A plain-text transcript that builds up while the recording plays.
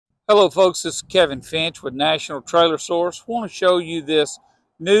Hello folks, this is Kevin Finch with National Trailer Source. I want to show you this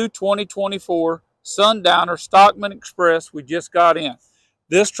new 2024 Sundowner Stockman Express we just got in.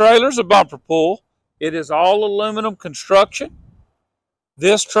 This trailer is a bumper pull. It is all aluminum construction.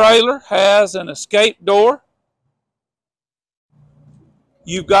 This trailer has an escape door.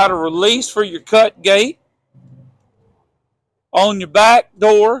 You've got a release for your cut gate. On your back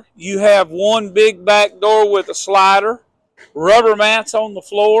door, you have one big back door with a slider. Rubber mats on the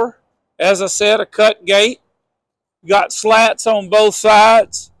floor. As I said, a cut gate. Got slats on both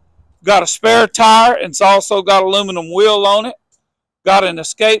sides. Got a spare tire, and it's also got aluminum wheel on it. Got an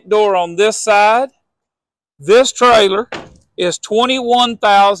escape door on this side. This trailer is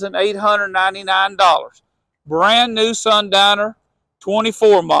 $21,899. Brand new Sundowner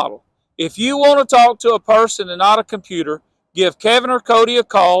 24 model. If you want to talk to a person and not a computer, give Kevin or Cody a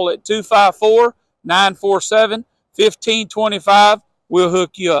call at 254-947-1525. We'll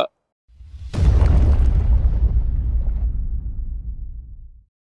hook you up.